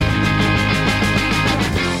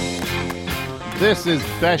This is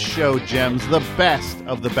Best Show Gems, the best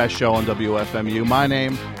of the best show on WFMU. My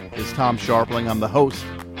name is Tom Sharpling. I'm the host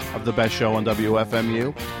of the best show on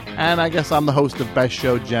WFMU, and I guess I'm the host of Best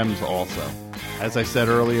Show Gems also. As I said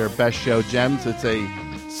earlier, Best Show Gems, it's a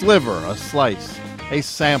sliver, a slice, a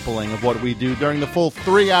sampling of what we do during the full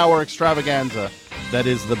 3-hour extravaganza that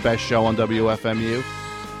is the best show on WFMU.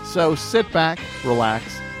 So sit back, relax,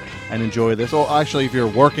 and enjoy this. Or actually, if you're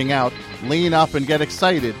working out, lean up and get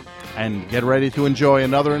excited and get ready to enjoy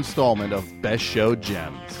another installment of Best Show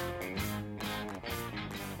Gems.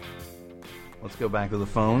 Let's go back to the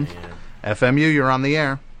phones. FMU, you're on the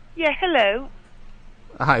air. Yeah, hello.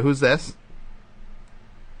 Hi, who's this?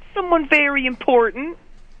 Someone very important.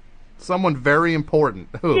 Someone very important.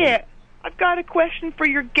 Who? Yeah, I've got a question for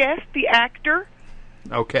your guest, the actor.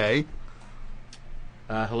 Okay.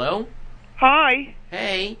 Hello? Hi.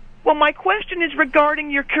 Hey. Well, my question is regarding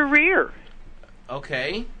your career.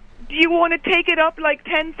 Okay. Do you want to take it up like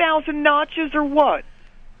 10,000 notches or what?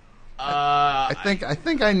 I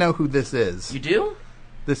think I know who this is. You do?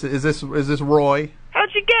 This is this Roy? How'd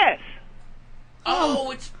you guess?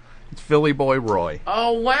 Oh, It's Philly boy Roy.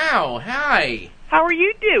 Oh, wow. Hi. How are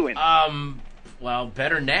you doing? Well,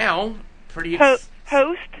 better now. Pretty Host?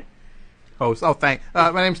 Host. Oh,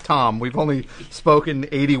 my name's Tom. We've only spoken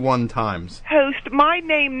 81 times. Host, my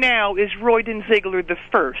name now is Royden Ziegler the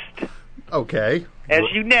First. Okay. As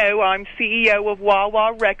you know, I'm CEO of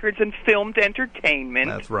Wawa Records and Filmed Entertainment.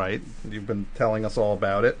 That's right. You've been telling us all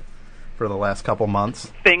about it for the last couple months.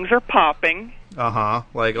 Things are popping. Uh-huh.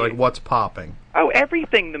 Like what's popping? Oh,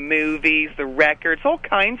 everything. The movies, the records, all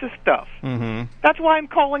kinds of stuff. Mm-hmm. That's why I'm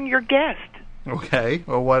calling your guest. Okay.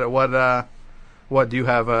 Well, what do you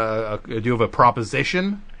have a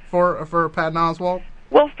proposition for Patton Oswalt?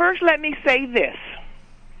 Well, first let me say this.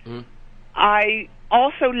 I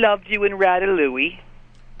also loved you in Ratatouille.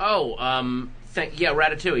 Oh,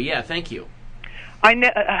 Ratatouille. Yeah, thank you. I know,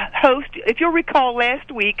 host, if you'll recall last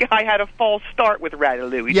week, I had a false start with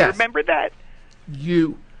Ratatouille. Yes. Do you remember that?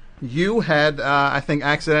 You had, I think,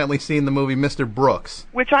 accidentally seen the movie Mr. Brooks.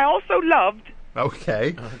 Which I also loved.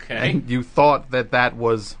 Okay. Okay. And you thought that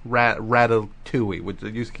was Ratatouille, which you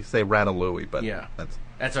used to say Ratatouille, but yeah,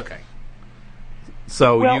 that's okay.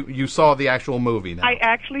 So well, you saw the actual movie now? I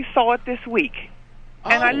actually saw it this week,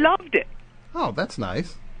 and I loved it. Oh, that's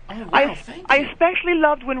nice. Oh, wow, thank you. I especially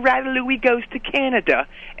loved when Ratatouille goes to Canada,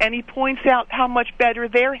 and he points out how much better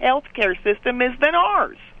their healthcare system is than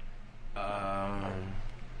ours. I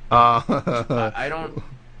don't.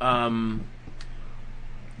 Tom,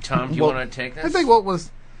 do you want to take this? I think what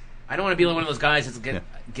was. I don't want to be like one of those guys that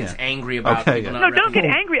gets angry about people not. No, don't get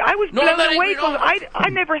angry. I was blown away because I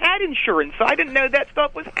never had insurance, so I didn't know that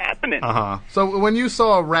stuff was happening. So when you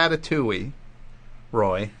saw Ratatouille,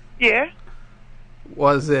 Roy. Yeah.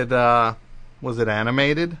 Was it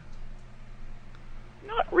animated?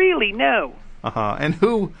 Not really, no. And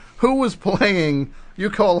who was playing? You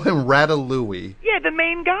call him Ratatouille. Yeah, the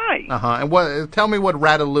main guy. And tell me what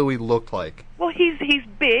Ratatouille looked like. Well, he's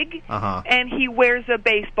big, and he wears a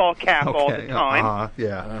baseball cap all the time.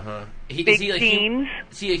 Yeah. Big jeans.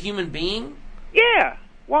 Is he a human being? Yeah.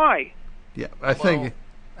 Why? Yeah, I think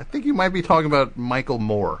you might be talking about Michael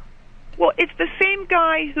Moore. Well, it's the same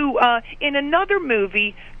guy who, in another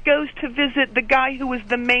movie, goes to visit the guy who was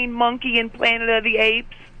the main monkey in Planet of the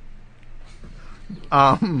Apes.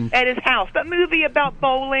 At his house. That movie about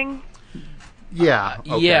bowling. Yeah.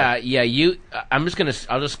 Okay. Yeah. I'll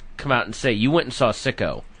just come out and say you went and saw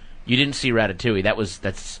Sicko. You didn't see Ratatouille.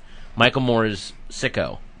 That's Michael Moore's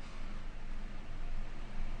Sicko.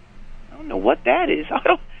 I don't know what that is.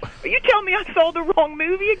 Are you telling me I saw the wrong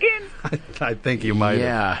movie again? I think you might.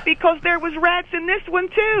 Yeah. Because there was rats in this one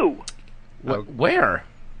too. Where?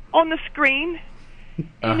 On the screen.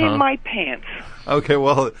 And in my pants. Okay,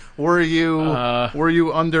 well, were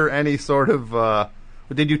you under any sort of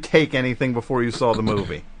did you take anything before you saw the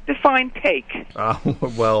movie? Define take.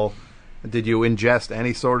 Well, did you ingest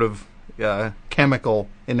any sort of chemical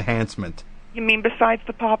enhancement? You mean besides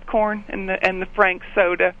the popcorn and the Frank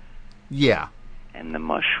soda? Yeah. And the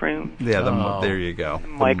mushrooms. Yeah, there you go. The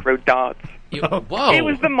micro dots. Whoa. It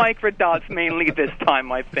was the micro dots mainly this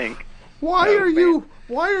time, I think. Why are you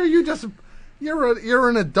just You're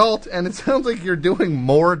an adult, and it sounds like you're doing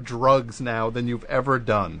more drugs now than you've ever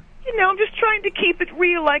done. You know, I'm just trying to keep it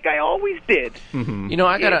real like I always did. Mm-hmm. You know,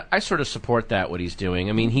 I sort of support that, what he's doing.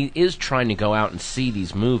 I mean, he is trying to go out and see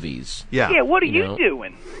these movies. Yeah. Yeah, what are you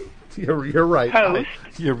doing? You're right. Host.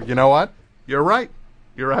 You know what? You're right.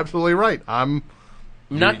 You're absolutely right. I'm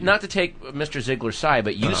Not to take Mr. Ziegler's side,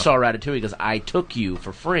 but you saw Ratatouille because I took you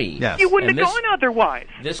for free. Yes. You wouldn't And have gone otherwise.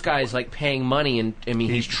 This guy's like paying money, and I mean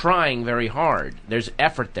he's trying very hard. There's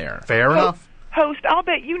effort there. Fair enough. Host, I'll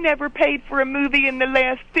bet you never paid for a movie in the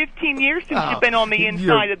last 15 years since you've been on the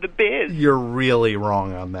inside of the biz. You're really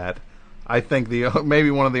wrong on that. I think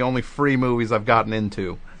maybe one of the only free movies I've gotten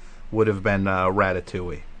into would have been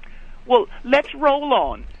Ratatouille. Well, let's roll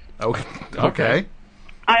on. Okay.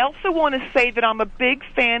 I also want to say that I'm a big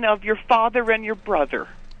fan of your father and your brother.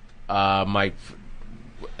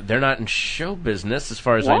 They're not in show business as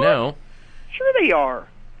far as I What? know. Sure they are.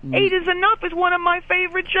 8 is Enough is one of my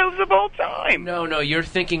favorite shows of all time. No, you're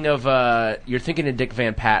thinking of Dick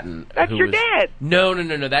Van Patten. That's your dad. No.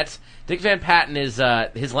 That's Dick Van Patten is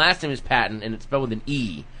his last name is Patten and it's spelled with an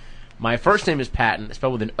E. My first name is Patton, it's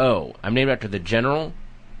spelled with an O. I'm named after the general.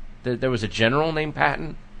 There was a general named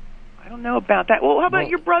Patton. I don't know about that. Well, how about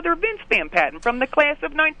your brother Vince Van Patten from the class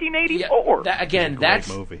of 1984? That's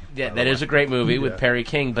movie. Yeah, that is a great movie with Perry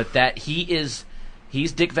King. But he's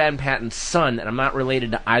Dick Van Patten's son, and I'm not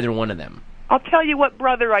related to either one of them. I'll tell you what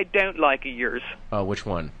brother I don't like of yours. Oh, which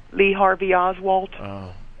one? Lee Harvey Oswald.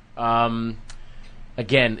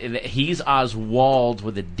 Again, he's Oswald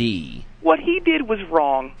with a D. What he did was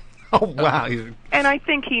wrong, Oh, wow. and I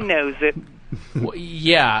think he knows it. Well,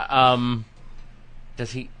 yeah.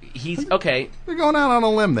 Does he? He's okay. You're going out on a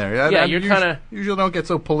limb there. Yeah, you're kinda- Usually don't get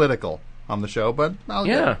so political on the show, but I'll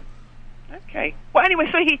Yeah. Okay. Well, anyway,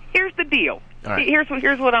 so here's the deal. All right.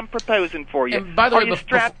 Here's what I'm proposing for you. And by the Are way, you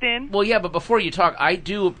strapped in? Well, yeah, but before you talk, I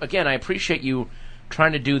appreciate you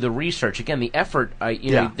trying to do the research. Again, the effort.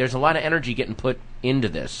 There's a lot of energy getting put into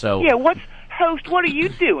this. So Yeah. Host? What are you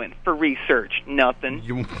doing for research? Nothing.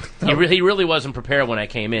 he really wasn't prepared when I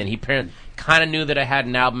came in. He kind of knew that I had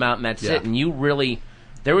an album out, and that's it. And you really,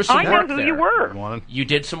 there was some I know work who there. you were. You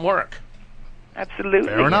did some work. Absolutely.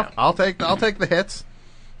 Fair enough. I'll take the hits.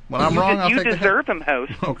 When I'm wrong, I'll you take the hits. deserve them,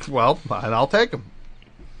 host. Well, and I'll take them.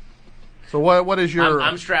 So what is your...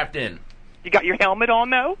 I'm strapped in. You got your helmet on,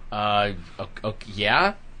 though?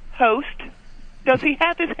 Yeah? Host, does he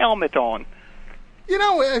have his helmet on?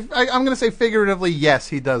 I'm going to say figuratively, yes,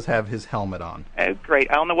 he does have his helmet on. Oh, great.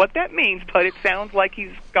 I don't know what that means, but it sounds like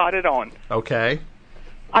he's got it on. Okay.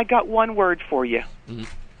 I got one word for you. Mm-hmm.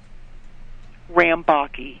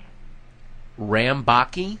 Rambaki.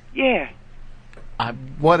 Rambaki? Yeah.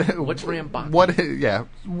 What's Rambaki? What? Yeah.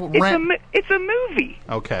 It's a movie.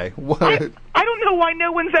 Okay. I don't know why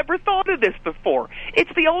no one's ever thought of this before.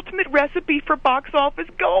 It's the ultimate recipe for box office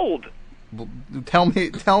gold. Tell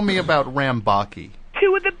me about Rambaki.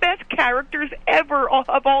 2 of the best characters ever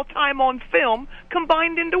of all time on film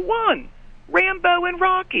combined into one. Rambo and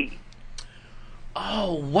Rocky.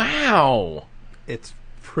 Oh, wow. It's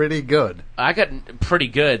pretty good. I got pretty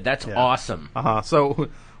good. That's awesome. So,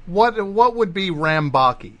 what would be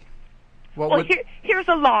Rambaki? Here's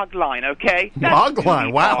a log line, okay? Log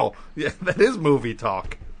line. Wow. Yeah, that is movie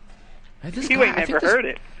talk. You ain't never heard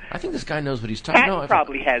it. I think this guy knows what he's talking about. Pat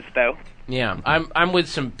probably has, though. Yeah, I'm with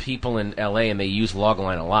some people in L.A. and they use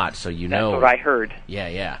logline a lot, so you know. That's what I heard.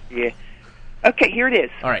 Yeah. Yeah. Okay, here it is.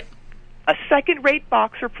 All right. A second-rate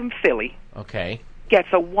boxer from Philly Okay. gets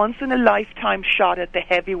a once-in-a-lifetime shot at the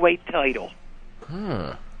heavyweight title.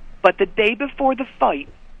 Huh. But the day before the fight,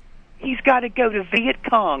 he's got to go to Viet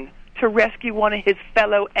Cong to rescue one of his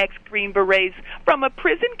fellow ex-Green Berets from a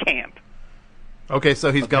prison camp. Okay,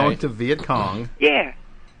 so he's going to Viet Cong. Yeah.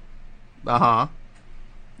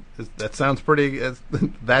 That sounds pretty.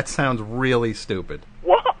 That sounds really stupid.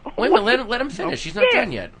 What? Wait a minute, let him finish. He's not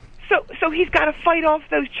done yet. So he's got to fight off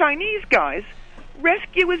those Chinese guys,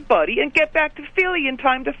 rescue his buddy, and get back to Philly in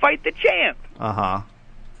time to fight the champ.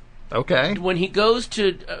 Okay. When he goes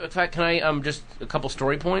to, in fact, can I just a couple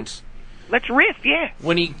story points? Let's riff, yeah.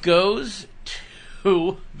 When he goes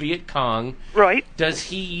to Viet Cong, Right. does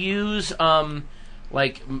he use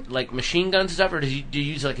like machine guns and stuff, or do you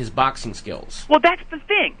use like his boxing skills? Well, that's the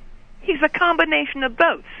thing. He's a combination of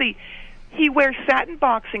both. See, he wears satin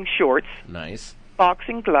boxing shorts, Nice.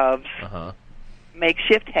 boxing gloves, Uh-huh.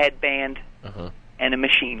 makeshift headband, Uh-huh. and a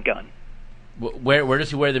machine gun. Where does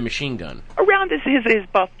he wear the machine gun? Around his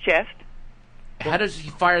buff chest. How does he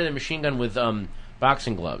fire the machine gun with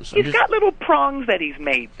boxing gloves? He's got little prongs that he's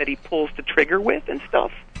made that he pulls the trigger with and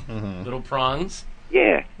stuff. little prongs.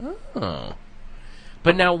 Yeah. Oh.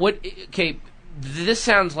 But now what? Okay, this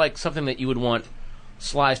sounds like something that you would want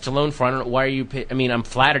Sly Stallone for. I don't know why are you. I mean, I'm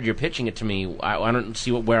flattered you're pitching it to me. I don't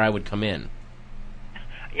see where I would come in.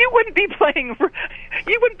 You wouldn't be playing.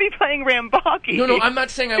 You wouldn't be playing Rambaki. No, I'm not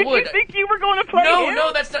saying I would. Did you think you were going to play him?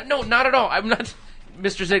 No, that's not. No, not at all. I'm not,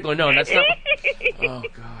 Mr. Ziegler. No, that's not. Oh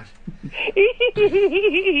God.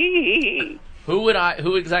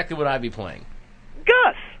 Who exactly would I be playing?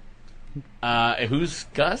 Gus, Who's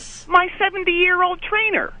Gus? my 70-year-old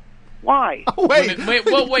trainer. Why? Oh,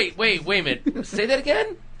 wait. Wait a minute. Say that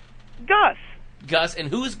again? Gus, Gus, and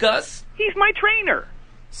who's Gus? he's my trainer.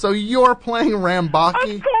 So you're playing Of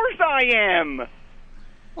Rambaki? course I am.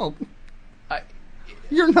 Well, I-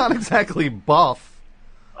 you're not exactly buff.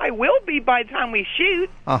 I will be by the time we shoot.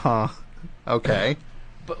 Uh-huh. Okay.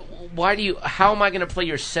 But how am I going to play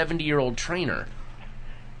your 70-year-old trainer?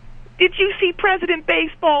 Did you see President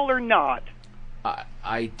Baseball or not?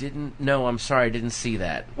 I didn't know. I'm sorry, I didn't see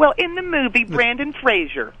that. Well, in the movie, Brandon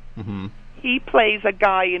Fraser, he plays a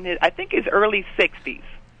guy in his, I think, his early 60s.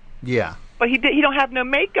 Yeah. But he don't have no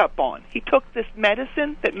makeup on. He took this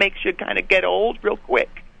medicine that makes you kind of get old real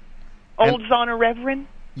quick. Old Zonoreverin.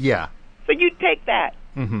 Yeah. So you take that.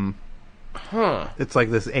 Huh. It's like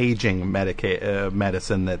this aging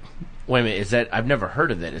medicine that... Wait a minute, is that... I've never heard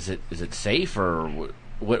of that. Is it safe, or...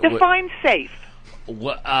 What, Define safe.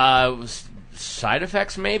 Side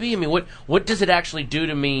effects, maybe? I mean, what does it actually do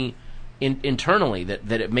to me internally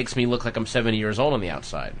that it makes me look like I'm 70 years old on the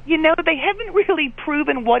outside? You know, they haven't really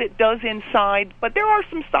proven what it does inside, but there are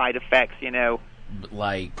some side effects, you know.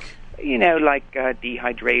 Like... like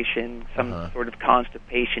dehydration, some sort of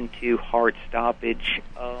constipation too, heart stoppage,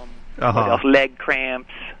 what else? Leg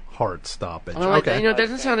cramps. Heart stoppage. Well, Okay. it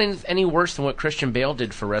doesn't sound any worse than what Christian Bale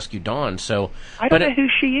did for Rescue Dawn. So I don't know who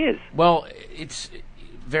she is. Well, it's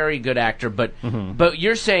very good actor, but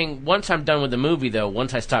you're saying once I'm done with the movie, though,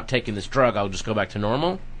 once I stop taking this drug, I'll just go back to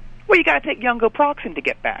normal? Well, you got to take Youngoproxen to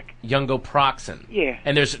get back. Youngoproxen. Yeah.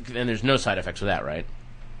 And there's no side effects with that, right?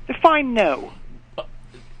 Define no.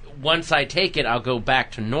 Once I take it, I'll go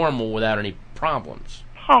back to normal without any problems.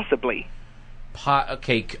 Possibly.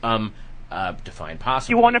 Define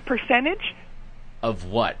possibly. You want a percentage Of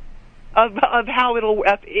what? of how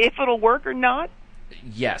if it'll work or not?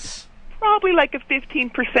 Yes. Probably like a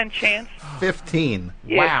 15% chance. 15.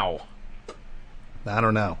 Yeah. Wow. I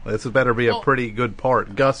don't know. This better be a pretty good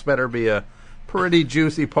part. Gus better be a pretty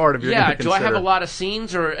juicy part of your Yeah, do I have a lot of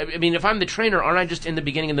scenes? Or, I mean, if I'm the trainer, aren't I just in the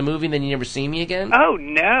beginning of the movie and then you never see me again? Oh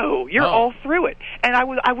no, you're all through it. And I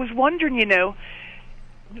was wondering,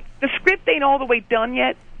 the script ain't all the way done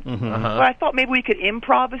yet. But I thought maybe we could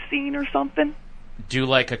improv a scene or something. Do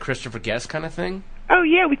like a Christopher Guest kind of thing? Oh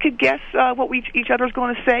yeah, we could guess what each other's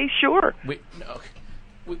going to say. Sure.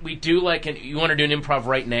 We do like you want to do an improv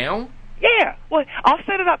right now? Yeah. Well, I'll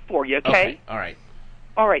set it up for you. Okay. All right.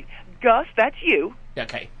 All right. Gus, that's you.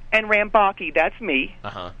 Okay. And Rambaki, that's me.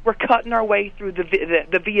 We're cutting our way through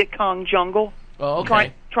the Viet Cong jungle. Oh,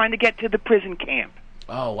 okay. Trying to get to the prison camp.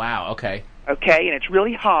 Oh, wow. Okay. Okay, and it's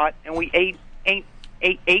really hot, and we ate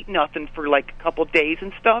nothing for like a couple days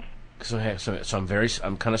and stuff. So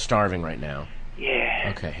I'm kind of starving right now.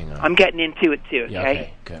 Yeah. Okay, hang on. I'm getting into it too. Okay. Yeah,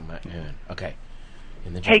 okay. Good. Okay.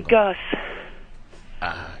 In the jungle. Hey, Gus.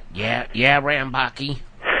 Yeah, Rambaki.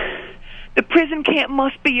 The prison camp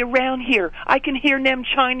must be around here. I can hear them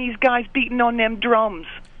Chinese guys beating on them drums.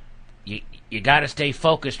 You gotta stay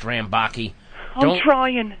focused, Rambaki. I'm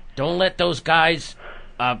trying. Don't let those guys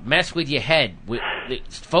mess with your head.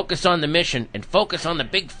 Focus on the mission and focus on the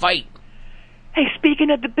big fight. Hey, speaking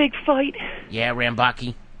of the big fight. Yeah,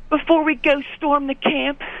 Rambaki. Before we go storm the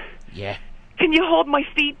camp. Yeah. Can you hold my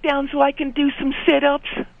feet down so I can do some sit-ups?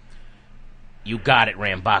 You got it,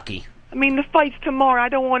 Rambaki. I mean, the fight's tomorrow. I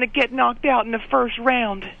don't want to get knocked out in the first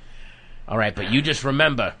round. All right, but you just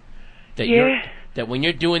remember that that when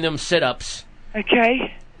you're doing them sit-ups,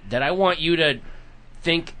 okay, that I want you to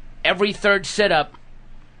think every third sit-up,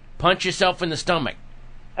 punch yourself in the stomach.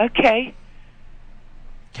 Okay.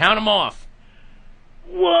 Count them off.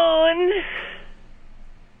 1,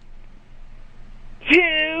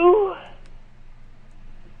 2,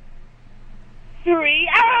 3.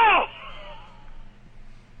 Ah!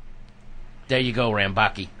 There you go,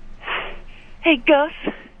 Rambaki. Hey, Gus.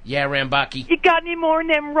 Yeah, Rambaki. You got any more of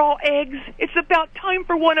them raw eggs? It's about time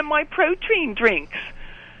for one of my protein drinks.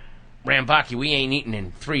 Rambaki, we ain't eaten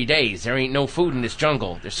in 3 days. There ain't no food in this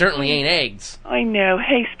jungle. There certainly ain't eggs. I know.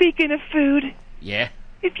 Hey, speaking of food. Yeah?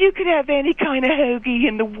 If you could have any kind of hoagie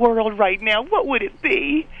in the world right now, what would it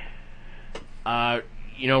be?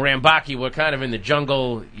 Rambaki, we're kind of in the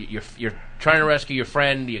jungle. You're trying to rescue your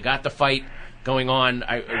friend. You got the fight going on.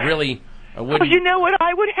 I wouldn't... Oh, you know what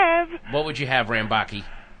I would have? What would you have, Rambaki?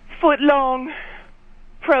 Foot-long,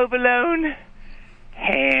 provolone,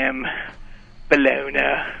 ham,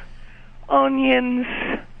 bologna, onions,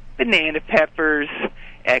 banana peppers,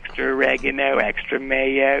 extra oregano, extra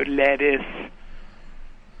mayo, lettuce,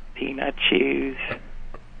 peanut chews.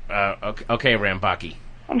 Okay, Rambaki.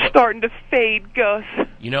 I'm starting to fade, Gus.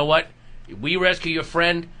 You know what? If we rescue your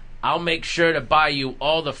friend, I'll make sure to buy you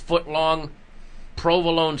all the foot-long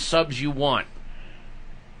provolone subs you want.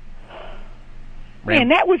 Man,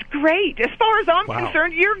 that was great. As far as I'm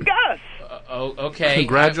concerned, you're Gus. Okay.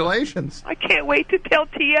 Congratulations. I can't wait to tell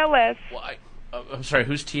TLS. Well, I'm sorry,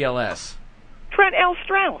 who's TLS? Trent L.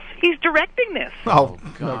 Strauss. He's directing this. Oh,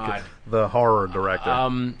 God. Okay. The horror director.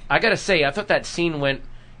 I gotta say, I thought that scene went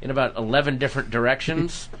in about 11 different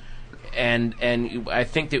directions, and I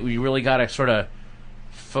think that we really gotta sort of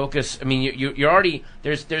focus. I mean, you're already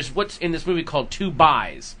there's what's in this movie called two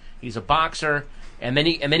buys. He's a boxer, and then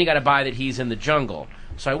you got to buy that he's in the jungle.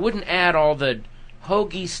 So I wouldn't add all the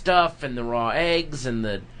hoagie stuff and the raw eggs and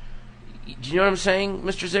the. Do you know what I'm saying,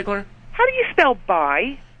 Mr. Ziegler? How do you spell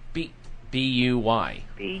buy? B-U-Y.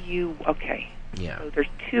 B-U. Okay. Yeah. So there's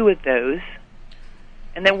two of those,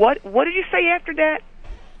 and then what did you say after that?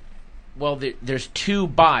 Well, there's two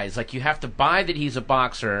buys. Like, you have to buy that he's a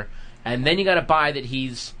boxer, and then you got to buy that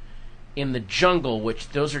he's in the jungle, which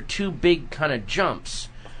those are two big kind of jumps.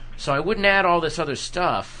 So I wouldn't add all this other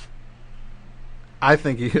stuff. I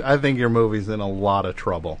think your movie's in a lot of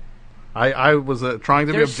trouble. I was trying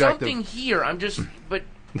to be objective. There's something here. I'm just, but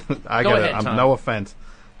I go get ahead, it. Tom. No offense.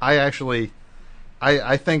 I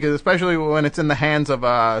think, especially when it's in the hands of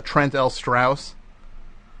Trent L. Strauss.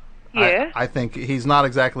 Yeah. I think he's not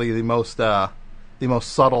exactly the most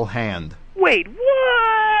subtle hand. Wait,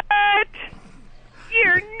 what?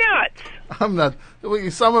 You're nuts. I'm not.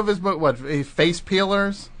 Some of his face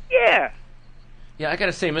peelers. Yeah. Yeah, I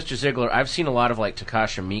gotta say, Mr. Ziegler, I've seen a lot of like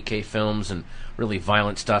Takashi Miike films and really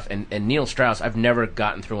violent stuff, and Neil Strauss, I've never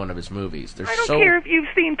gotten through one of his movies. I don't care if you've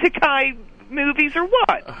seen Takai movies or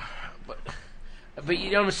what. But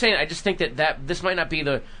you know what I'm saying? I just think that this might not be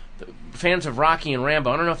the fans of Rocky and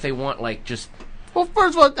Rambo. I don't know if they want like just. Well,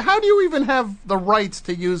 first of all, how do you even have the rights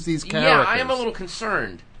to use these characters? Yeah, I am a little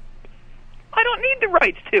concerned. I don't need the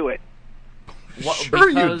rights to it. Sure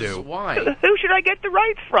you do. Why? Who should I get the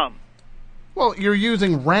rights from? Well, you're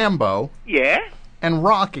using Rambo. Yeah. And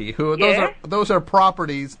Rocky, those are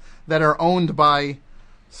properties that are owned by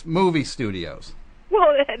movie studios.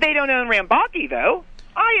 Well, they don't own Rambaki though.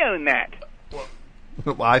 I own that.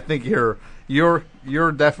 Well, I think you're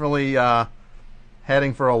definitely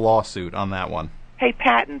heading for a lawsuit on that one. Hey,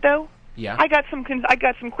 Patton, though. Yeah. I got some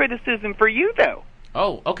criticism for you though.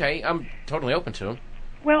 Oh, okay. I'm totally open to them.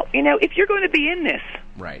 Well, if you're going to be in this,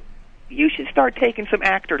 right, you should start taking some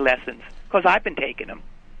actor lessons because I've been taking them.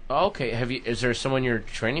 Okay. Is there someone you're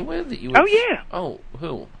training with that you would? Oh yeah. Oh,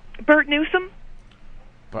 who? Bert Newsom.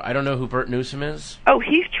 But I don't know who Bert Newsom is. Oh,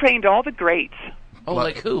 he's trained all the greats. Oh,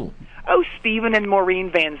 like who? Oh, Stephen and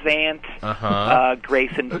Maureen Van Zandt.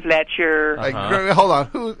 Grayson Fletcher. Hold on.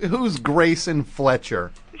 Who's Grayson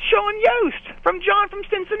Fletcher? Sean Yost from John from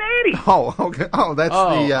Cincinnati. Oh, okay. Oh, that's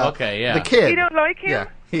the kid. You don't like him? Yeah,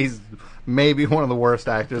 he's maybe one of the worst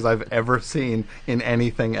actors I've ever seen in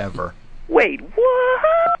anything ever. Wait,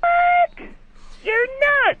 what? You're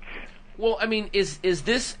nuts. Well, I mean, is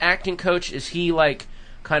this acting coach? Is he like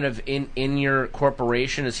kind of in your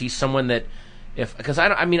corporation? Is he someone that because I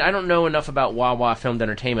don't know enough about Wawa Filmed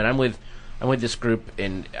Entertainment. I'm with this group,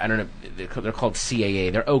 and I don't know. They're called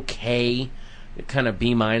CAA. They're okay. Kind of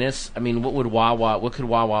B-. I mean, what could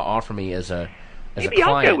Wawa offer me as a Maybe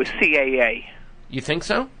client? I'll go with CAA. You think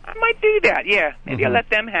so? I might do that, yeah. Maybe I'll let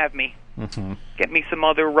them have me. Mm-hmm. Get me some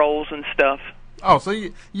other roles and stuff. Oh, so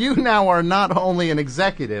you now are not only an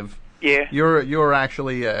executive. Yeah. You're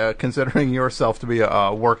actually considering yourself to be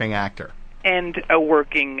a working actor. And a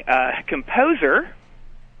working composer.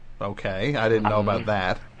 Okay, I didn't know about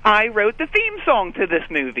that. I wrote the theme song to this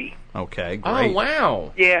movie. Okay, great. Oh,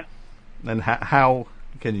 wow. Yeah. And how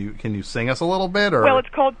can you sing us a little bit? Or? Well, it's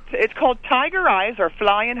called Tiger Eyes Are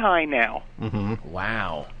Flying High Now. Mm-hmm.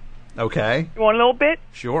 Wow. Okay. You want a little bit?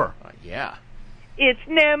 Sure. Yeah. It's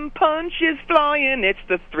nem punches flying, it's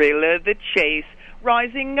the thrill of the chase,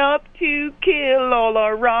 rising up to kill all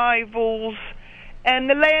our rivals. And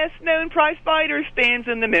the last known prize fighter stands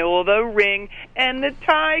in the middle of the ring, and the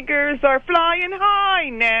tigers are flying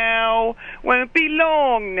high now, won't be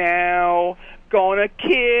long now, gonna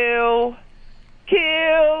kill,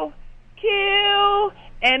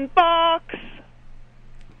 and box.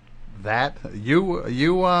 That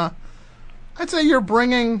I'd say you're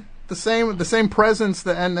bringing the same presence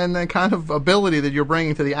and the kind of ability that you're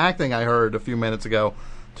bringing to the acting I heard a few minutes ago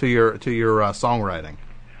to your songwriting.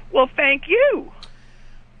 Well, thank you.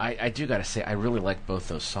 I do got to say, I really like both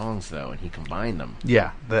those songs, though, and he combined them.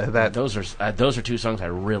 Yeah, those are two songs I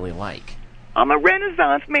really like. I'm a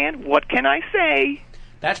Renaissance man. What can I say?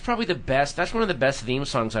 That's probably the best. That's one of the best theme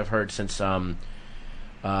songs I've heard since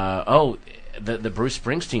The Bruce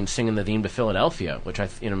Springsteen singing the theme to Philadelphia, which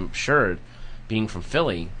I'm sure, being from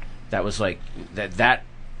Philly, that was like that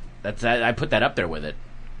I put that up there with it.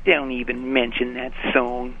 Don't even mention that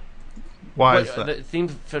song. Why is that? The theme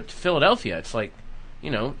to Philadelphia, it's like,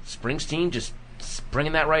 Springsteen just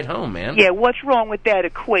bringing that right home, man. Yeah, what's wrong with that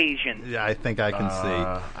equation? Yeah, I think I can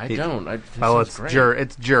see.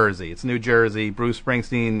 It's Jersey. It's New Jersey. Bruce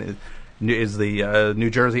Springsteen is the New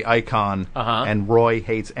Jersey icon, and Roy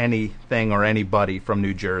hates anything or anybody from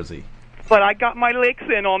New Jersey. But I got my licks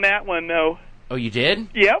in on that one, though. Oh, you did?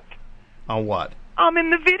 Yep. On what? I'm in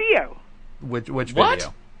the video. Which What?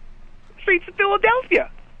 video? Streets of Philadelphia.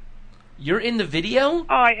 You're in the video?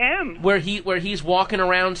 I am. Where he's walking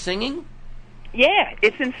around singing? Yeah,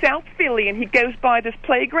 it's in South Philly, and he goes by this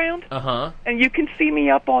playground. And you can see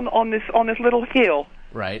me up on this little hill.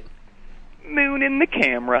 Right. Mooning the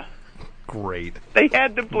camera. Great. They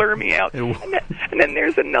had to blur me out. And then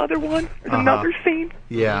there's another one. There's another scene.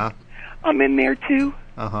 Yeah. I'm in there too.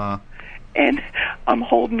 And I'm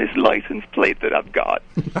holding this license plate that I've got.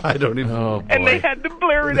 I don't even. Oh, boy. And they had to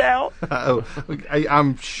blur it out.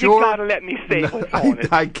 I'm sure. You gotta let me say what's on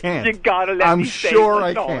it. I can't. You gotta let me say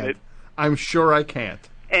what's on it. I'm sure I can't.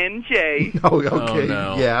 NJ. Oh, okay. Oh,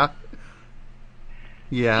 no. Yeah.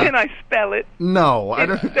 Yeah. Can I spell it? No, I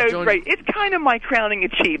don't. It's so great. It's kind of my crowning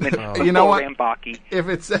achievement. You know what? Rambaki. If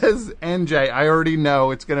it says NJ, I already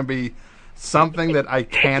know it's going to be something that I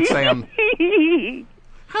can't say on.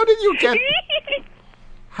 How did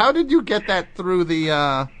you get that through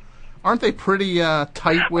the? Aren't they pretty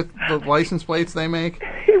tight with the license plates they make?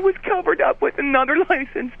 It was covered up with another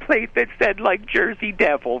license plate that said, like, Jersey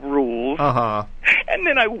Devil rules. And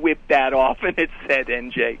then I whipped that off and it said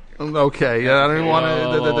NJ. Okay, I don't want to.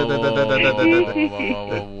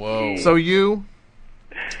 Whoa. So you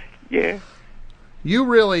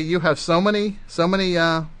have so many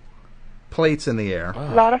plates in the air.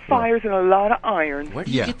 A lot of fires and a lot of iron. Where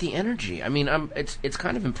do you get the energy? I mean, it's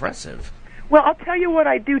kind of impressive. Well, I'll tell you what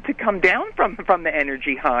I do to come down from the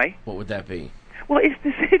energy high. What would that be? Well, it's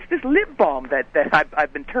this lip balm that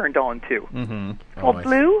I've been turned on to. Called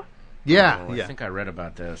Blue. Yeah, I think I read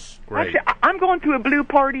about this. Great. Actually, I'm going to a Blue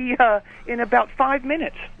party in about 5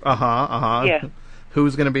 minutes. Yeah.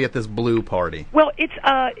 Who's going to be at this Blue party? Well,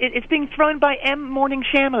 it's being thrown by M. Morning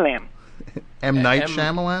Shyamalan. M. Night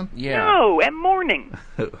Shyamalan? Yeah. No, M. Morning.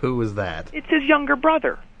 Who is that? It's his younger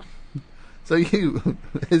brother. So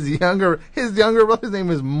his younger brother's name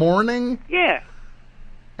is Morning? Yeah.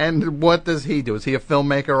 And what does he do? Is he a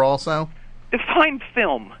filmmaker also? Define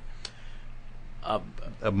film.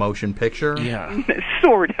 A motion picture? Yeah.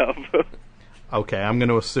 Sort of. Okay, I'm going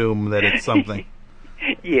to assume that it's something.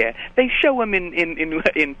 Yeah, they show him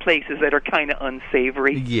in places that are kind of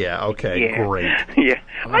unsavory. Yeah, okay, yeah. Great. Yeah,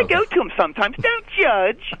 I go to them sometimes. Don't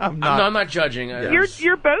judge. I'm not judging.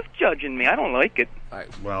 You're both judging me. I don't like it.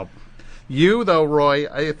 Well, you though, Roy,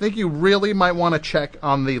 I think you really might want to check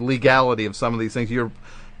on the legality of some of these things.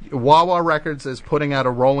 Wawa Records is putting out a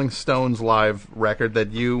Rolling Stones live record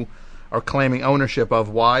that you are claiming ownership of.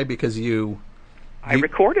 Why? Because I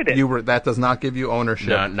recorded it. That does not give you ownership.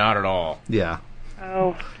 No, not at all. Yeah.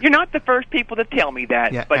 Oh, you're not the first people to tell me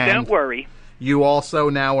that, but don't worry. You also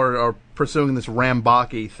now are pursuing this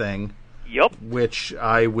Rambaki thing. Yep. Which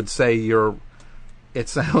I would say it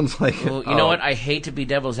sounds like... Well, you know what? I hate to be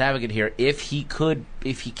devil's advocate here. If he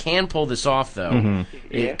can pull this off, though,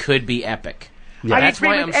 it could be epic. Yeah. I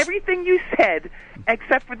agree with everything you said,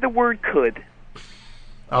 except for the word could.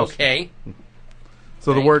 Okay.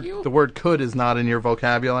 So the word could is not in your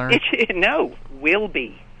vocabulary? No, will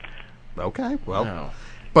be. Okay, well, no.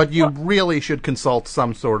 But you really should consult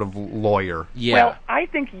some sort of lawyer. Yeah. Well, I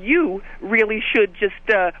think you really should just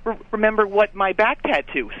remember what my back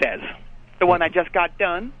tattoo says. The one I just got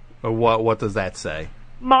done. What does that say?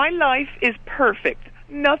 My life is perfect.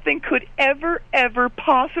 Nothing could ever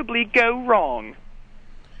possibly go wrong.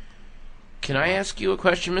 Can I ask you a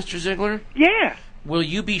question, Mr. Ziegler? Yeah. Will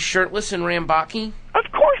you be shirtless in Rambaki?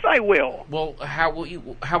 Of course I will. Well, how will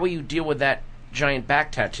you deal with that giant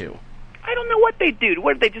back tattoo? I don't know what they do.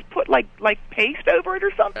 What, they just put like paste over it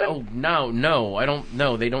or something? Oh, no, I don't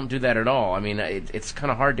know. They don't do that at all. I mean, it's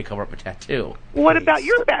kind of hard to cover up a tattoo. What about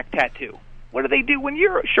your back tattoo? What do they do when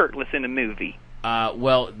you're shirtless in a movie?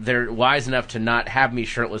 Well, they're wise enough to not have me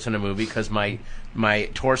shirtless in a movie because my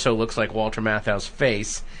torso looks like Walter Matthau's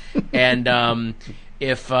face. And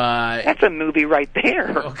if... That's a movie right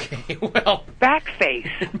there. Okay, well... Back face.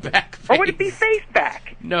 Back face. Or would it be face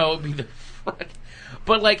back? No, it would be the front.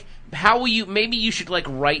 But, like, how will you... Maybe you should, like,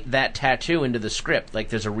 write that tattoo into the script. Like,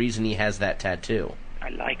 there's a reason he has that tattoo. I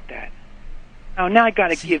like that. Oh, now I got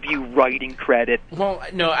to give you writing credit. Well,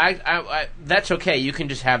 no, I that's okay. You can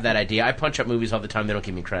just have that idea. I punch up movies all the time. They don't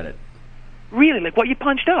give me credit. Really? Like what you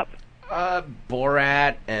punched up?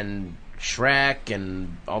 Borat and Shrek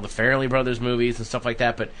and all the Farrelly Brothers movies and stuff like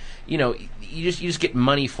that. But you just get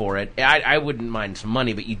money for it. I wouldn't mind some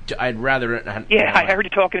money, but I'd rather. Yeah, I heard you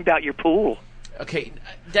talking about your pool. Okay,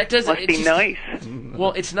 that doesn't. Must be nice.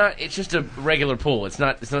 Well, it's not. It's just a regular pool. It's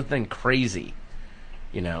not. It's nothing crazy.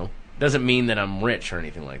 Doesn't mean that I'm rich or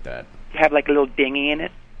anything like that. You have like a little dinghy in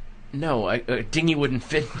it. No, a dinghy wouldn't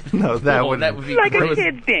fit. No, that would be like gross. a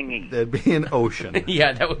kid's dinghy. That'd be an ocean.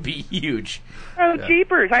 Yeah, that would be huge. Oh,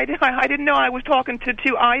 jeepers! I didn't know I was talking to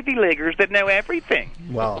two Ivy Leaguers that know everything.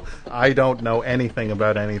 Well, I don't know anything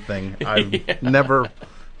about anything. I've never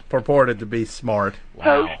purported to be smart.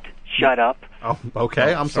 Wow. Host, shut up. Oh,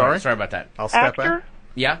 okay. I'm sorry. Sorry about that. I'll step Actor, back.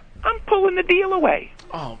 Yeah. I'm pulling the deal away.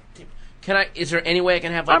 Oh, can I? Is there any way I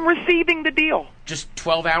can have I'm receiving the deal. just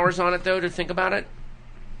 12 hours on it though to think about it?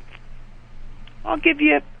 I'll give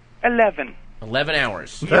you 11. 11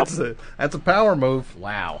 hours. That's a power move.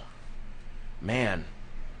 Wow, man,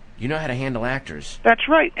 you know how to handle actors. That's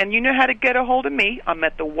right. And you know how to get a hold of me. I'm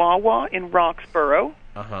at the Wawa in Roxborough.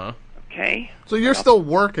 Uh-huh. Okay. So you're still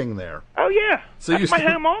working there. Oh, yeah. So That's my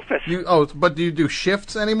home office. But do you do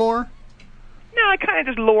shifts anymore? No, I kind of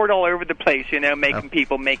just lord all over the place, making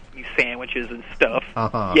people make me sandwiches and stuff,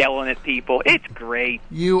 yelling at people. It's great.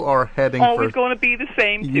 You are heading Always going to be the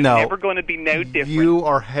same, too. No. Never going to be no different. You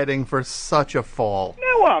are heading for such a fall.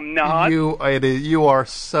 No, I'm not. You are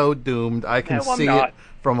so doomed. I can see it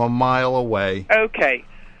from a mile away. Okay.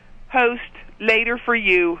 Host, later for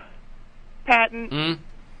you. Patton,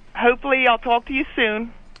 hopefully I'll talk to you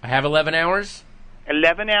soon. I have 11 hours?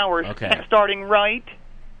 11 hours. Okay. Starting right.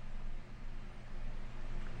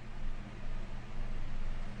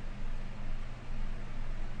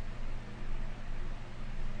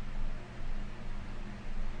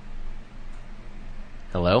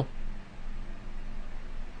 Hello?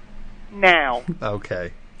 Now.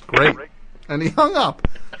 Okay. Great. And he hung up.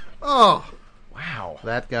 Oh. Wow.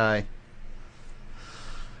 That guy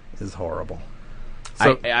is horrible.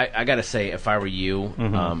 So, I got to say, if I were you,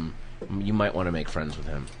 you might want to make friends with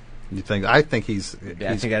him. you think? I think he's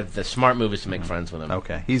I think the smart move is to make friends with him.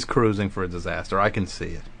 Okay. He's cruising for a disaster. I can see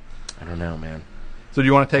it. I don't know, man. So do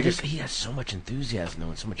you want to take it? He has so much enthusiasm, though,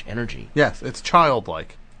 and so much energy. Yes, it's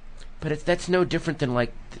childlike. But that's no different than,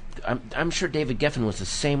 like, I'm sure David Geffen was the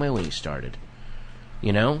same way when he started.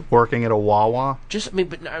 Working at a Wawa?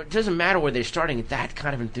 But it doesn't matter where they're starting, that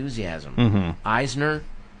kind of enthusiasm. Eisner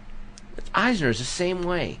is the same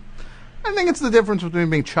way. I think it's the difference between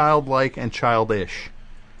being childlike and childish.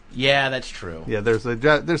 Yeah, that's true. Yeah, there's a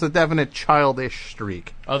definite childish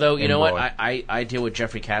streak. Although, you know what? I deal with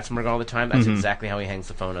Jeffrey Katzenberg all the time. That's exactly how he hangs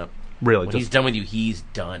the phone up. Really? When he's done with you, he's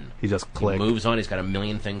done. He just clicks. He moves on. He's got a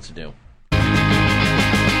million things to do.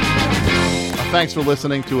 Thanks for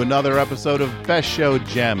listening to another episode of Best Show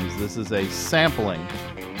Gems. This is a sampling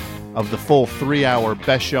of the full 3-hour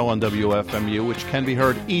Best Show on WFMU, which can be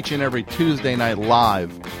heard each and every Tuesday night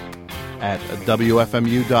live at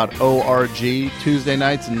WFMU.org. Tuesday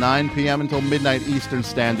nights, 9 p.m. until midnight Eastern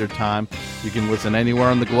Standard Time. You can listen anywhere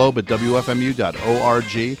on the globe at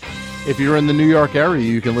WFMU.org. If you're in the New York area,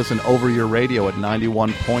 you can listen over your radio at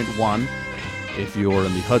 91.1. If you're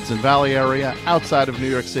in the Hudson Valley area, outside of New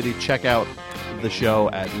York City, check out the show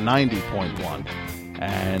at 90.1.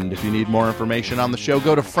 And if you need more information on the show,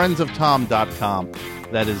 go to friendsoftom.com.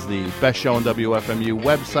 That is the Best Show on WFMU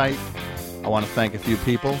website. I want to thank a few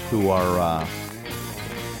people who are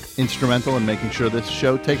instrumental in making sure this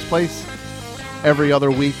show takes place every other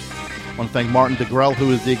week. I want to thank Martin DeGrell,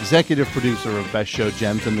 who is the executive producer of Best Show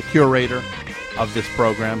Gems and the curator of this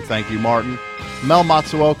program. Thank you, Martin. Mel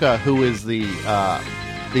Matsuoka, who is the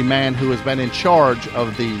man who has been in charge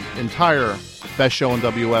of the entire Best Show on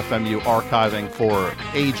WFMU archiving for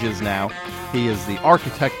ages now. He is the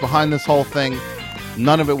architect behind this whole thing.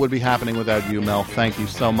 None of it would be happening without you, Mel. Thank you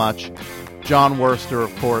so much. John Worster,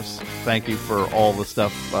 of course, thank you for all the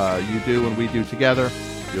stuff you do and we do together.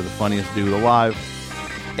 You're the funniest dude alive.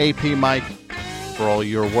 AP Mike, for all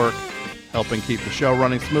your work helping keep the show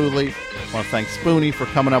running smoothly. I want to thank Spoonie for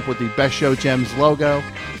coming up with the Best Show Gems logo.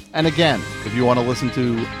 And again, if you want to listen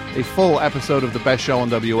to a full episode of the Best Show on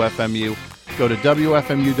WFMU, go to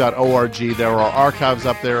WFMU.org. There are archives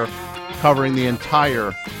up there covering the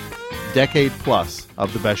entire decade plus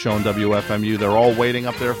of the Best Show on WFMU. They're all waiting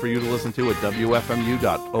up there for you to listen to at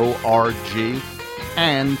WFMU.org.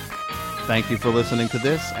 And thank you for listening to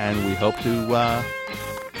this, and we hope to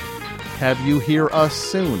have you hear us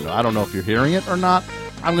soon. I don't know if you're hearing it or not.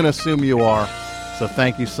 I'm going to assume you are. So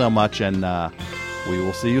thank you so much, and We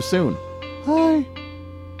will see you soon. Bye.